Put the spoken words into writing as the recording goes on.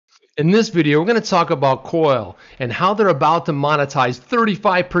In this video, we're going to talk about Coil and how they're about to monetize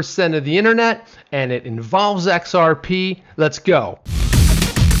 35% of the internet, and it involves XRP. Let's go.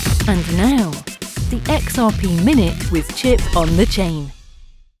 And now, the XRP Minute with Chip on the chain.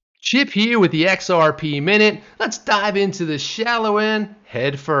 Chip here with the XRP Minute. Let's dive into the shallow end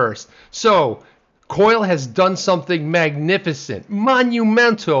head first. So, Coil has done something magnificent,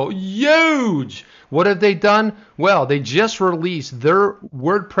 monumental, huge. What have they done? Well, they just released their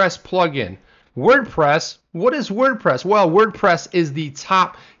WordPress plugin. WordPress, what is WordPress? Well, WordPress is the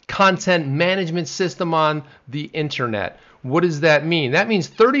top content management system on the internet. What does that mean? That means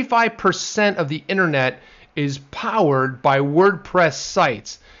 35% of the internet is powered by WordPress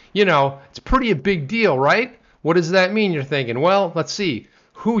sites. You know, it's pretty a big deal, right? What does that mean, you're thinking? Well, let's see.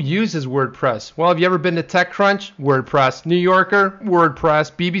 Who uses WordPress? Well, have you ever been to TechCrunch? WordPress. New Yorker?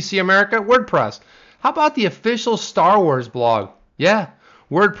 WordPress. BBC America? WordPress. How about the official Star Wars blog? Yeah,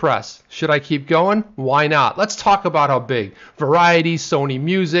 WordPress. Should I keep going? Why not? Let's talk about how big. Variety, Sony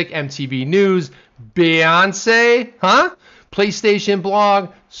Music, MTV News, Beyonce, huh? PlayStation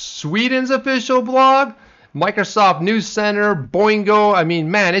blog, Sweden's official blog, Microsoft News Center, Boingo. I mean,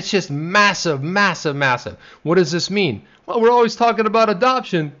 man, it's just massive, massive, massive. What does this mean? Well, we're always talking about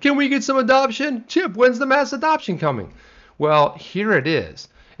adoption. Can we get some adoption? Chip, when's the mass adoption coming? Well, here it is.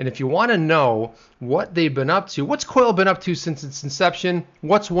 And if you want to know what they've been up to, what's Coil been up to since its inception?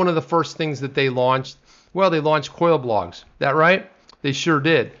 What's one of the first things that they launched? Well, they launched Coil blogs. That right? They sure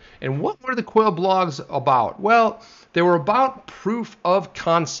did. And what were the Coil blogs about? Well, they were about proof of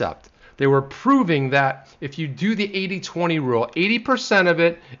concept. They were proving that if you do the 80-20 rule, 80% of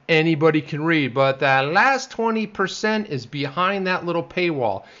it anybody can read, but that last 20% is behind that little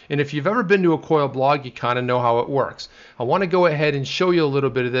paywall. And if you've ever been to a Coil blog, you kind of know how it works. I want to go ahead and show you a little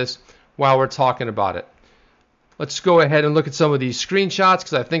bit of this while we're talking about it. Let's go ahead and look at some of these screenshots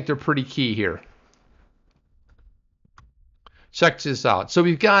because I think they're pretty key here. Check this out. So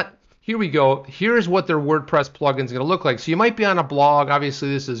we've got, here we go. Here's what their WordPress plugin is going to look like. So you might be on a blog. Obviously,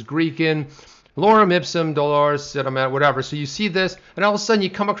 this is Greekin, lorem ipsum, dolores, settlement, whatever. So you see this, and all of a sudden you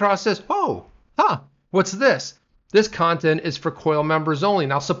come across this. Oh, what's this? This content is for Coil members only.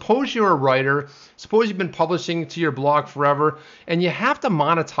 Now, suppose you're a writer. Suppose you've been publishing to your blog forever, and you have to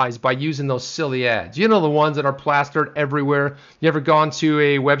monetize by using those silly ads. You know, the ones that are plastered everywhere. You ever gone to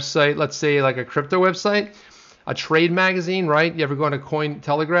a website, let's say like a crypto website? A trade magazine, right? You ever go to Coin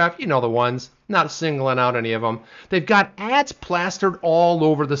Telegraph? You know the ones. Not singling out any of them. They've got ads plastered all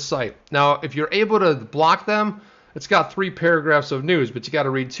over the site. Now, if you're able to block them, it's got 3 paragraphs of news, but you got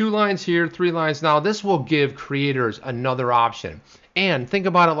to read 2 lines here, 3 lines. Now, this will give creators another option. And think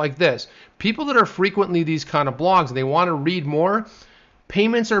about it like this. People that are frequently these kind of blogs and they want to read more,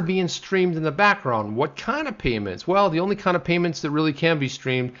 payments are being streamed in the background. What kind of payments? Well, the only kind of payments that really can be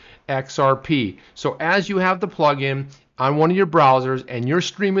streamed, XRP. So as you have the plugin on one of your browsers and you're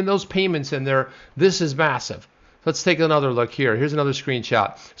streaming those payments in there, this is massive. Let's take another look here. Here's another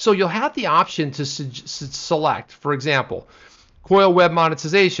screenshot. So you'll have the option to select, for example, Coil web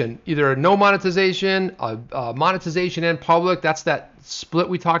monetization, either no monetization, monetization and public. That's that split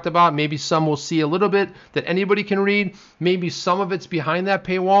we talked about. Maybe some will see a little bit that anybody can read. Maybe some of it's behind that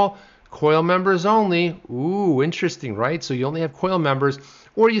paywall. Coil members only. Ooh, interesting, right? So you only have Coil members,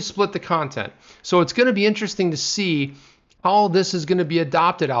 or you split the content. So it's going to be interesting to see how this is going to be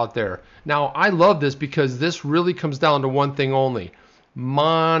adopted out there. Now, I love this because this really comes down to one thing only: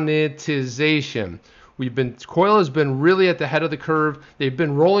 monetization. Coil has been really at the head of the curve. They've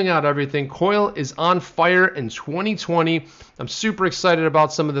been rolling out everything. Coil is on fire in 2020. I'm super excited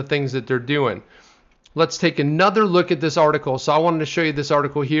about some of the things that they're doing. Let's take another look at this article. So I wanted to show you this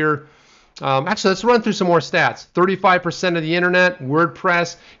article here. Actually, let's run through some more stats. 35% of the internet,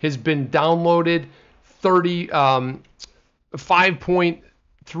 WordPress, has been downloaded.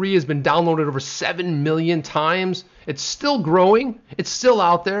 5.3 has been downloaded over 7 million times. It's still growing. It's still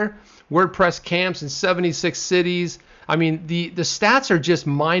out there. WordPress camps in 76 cities. I mean, the stats are just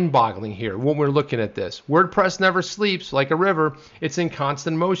mind-boggling here when we're looking at this. WordPress never sleeps like a river. It's in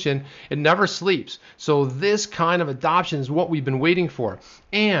constant motion. It never sleeps. So this kind of adoption is what we've been waiting for.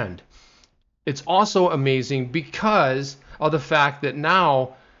 And it's also amazing because of the fact that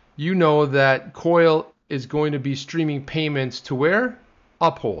now you know that Coil is going to be streaming payments to where?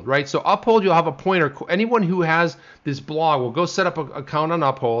 Uphold, right? So Uphold, you'll have a pointer. Anyone who has this blog will go set up an account on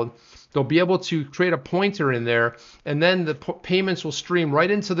Uphold. They'll be able to create a pointer in there, and then the payments will stream right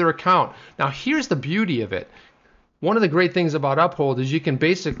into their account. Now, here's the beauty of it. one of the great things about Uphold is you can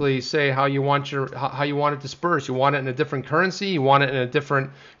basically say how you want it dispersed. You want it in a different currency, you want it in a different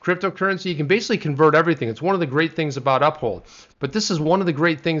cryptocurrency. You can basically convert everything. It's one of the great things about Uphold. But this is one of the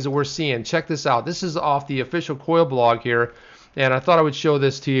great things that we're seeing. Check this out. This is off the official Coil blog here, and I thought I would show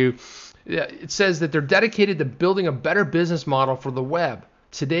this to you. It says that they're dedicated to building a better business model for the web.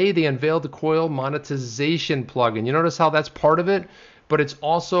 Today they unveiled the Coil monetization plugin. You notice how that's part of it? But it's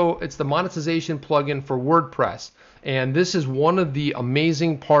the monetization plugin for WordPress. And this is one of the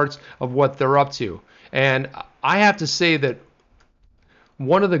amazing parts of what they're up to. And I have to say that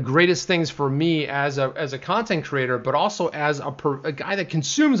one of the greatest things for me as a content creator, but also as a guy that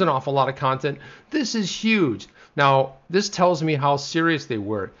consumes an awful lot of content, this is huge. Now, this tells me how serious they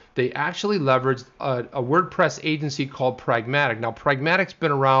were. They actually leveraged a WordPress agency called Pragmatic. Now, Pragmatic's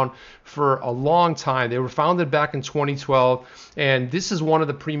been around for a long time. They were founded back in 2012, and this is one of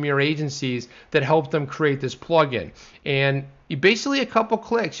the premier agencies that helped them create this plugin. And you basically a couple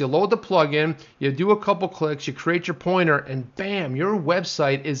clicks, you load the plugin, you do a couple clicks, you create your pointer, and bam, your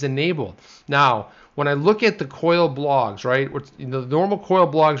website is enabled. Now, when I look at the Coil blogs, right, the normal Coil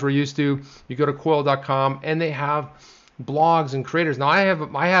blogs we're used to, you go to coil.com and they have blogs and creators. Now I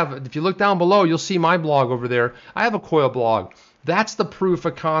have, if you look down below, you'll see my blog over there. I have a Coil blog. That's the proof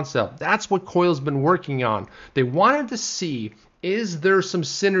of concept. That's what Coil's been working on. They wanted to see, is there some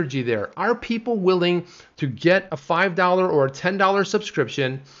synergy there? Are people willing to get a $5 or a $10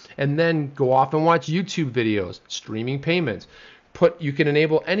 subscription and then go off and watch YouTube videos, streaming payments? You can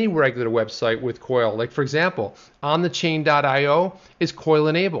enable any regular website with Coil. Like for example, onthechain.io is Coil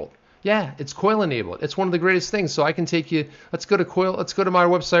enabled. Yeah, it's Coil enabled. It's one of the greatest things. So I can take you, let's go to Coil, let's go to my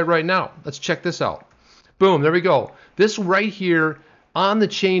website right now. Let's check this out. Boom, there we go. This right here,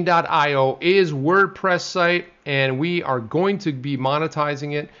 onthechain.io, is WordPress site, and we are going to be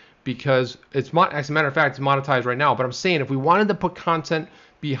monetizing it because as a matter of fact, it's monetized right now. But I'm saying if we wanted to put content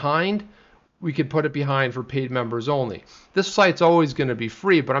behind, we could put it behind for paid members only. This site's always going to be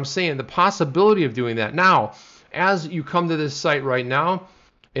free, but I'm saying the possibility of doing that. Now, as you come to this site right now,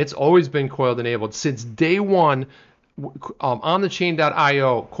 it's always been Coil enabled. Since day one,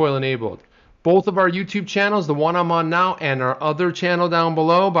 onthechain.io, Coil enabled. Both of our YouTube channels, the one I'm on now and our other channel down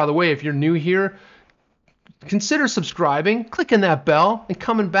below. By the way, if you're new here, consider subscribing, clicking that bell, and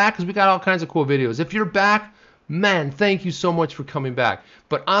coming back because we got all kinds of cool videos. If you're back, man, thank you so much for coming back.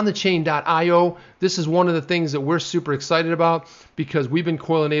 But onthechain.io, this is one of the things that we're super excited about because we've been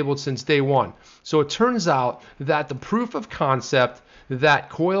Coil enabled since day one. So it turns out that the proof of concept that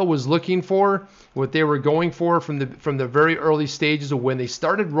Coil was looking for, what they were going for from the very early stages of when they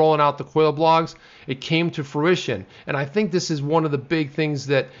started rolling out the Coil blogs, it came to fruition. And I think this is one of the big things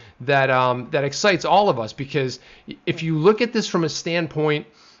that excites all of us, because if you look at this from a standpoint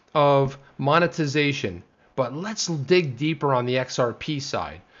of monetization, but let's dig deeper on the XRP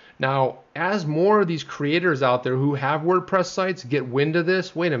side. Now, as more of these creators out there who have WordPress sites get wind of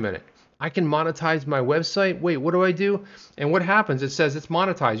this, wait a minute, I can monetize my website. Wait, what do I do? And what happens? It says it's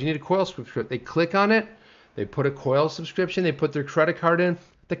monetized. You need a Coil subscription. They click on it. They put a Coil subscription. They put their credit card in.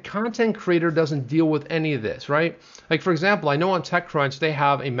 The content creator doesn't deal with any of this, right? Like, for example, I know on TechCrunch they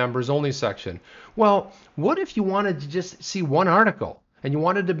have a members only section. Well, what if you wanted to just see one article and you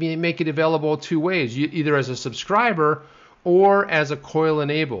wanted to make it available two ways, either as a subscriber or as a Coil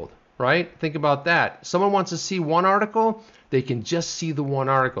enabled, right? Think about that. Someone wants to see one article, they can just see the one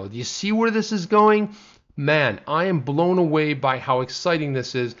article. Do you see where this is going? Man, I am blown away by how exciting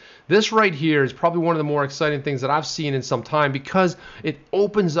this is. This right here is probably one of the more exciting things that I've seen in some time, because it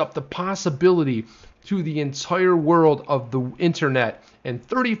opens up the possibility to the entire world of the internet, and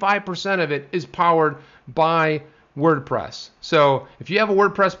 35% of it is powered by WordPress. So if you have a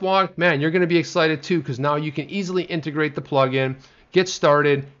WordPress blog, man, you're going to be excited too, because now you can easily integrate the plugin, get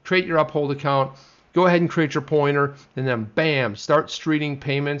started, create your Uphold account, go ahead and create your pointer, and then bam, start streaming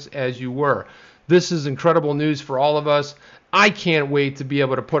payments as you were. This is incredible news for all of us. I can't wait to be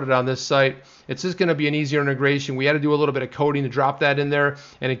able to put it on this site. It's just going to be an easier integration. We had to do a little bit of coding to drop that in there,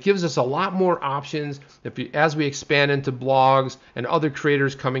 and it gives us a lot more options as we expand into blogs and other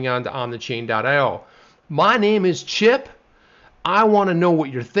creators coming on to onthechain.io. My name is Chip. I want to know what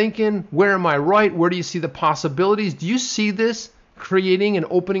you're thinking. Where am I right? Where do you see the possibilities? Do you see this creating and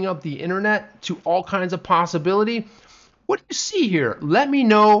opening up the internet to all kinds of possibility? What do you see here? Let me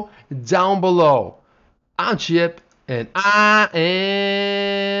know down below. I'm Chip, and I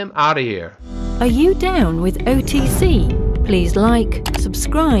am out of here. Are you down with OTC? Please like,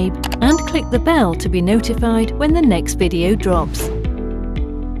 subscribe, and click the bell to be notified when the next video drops.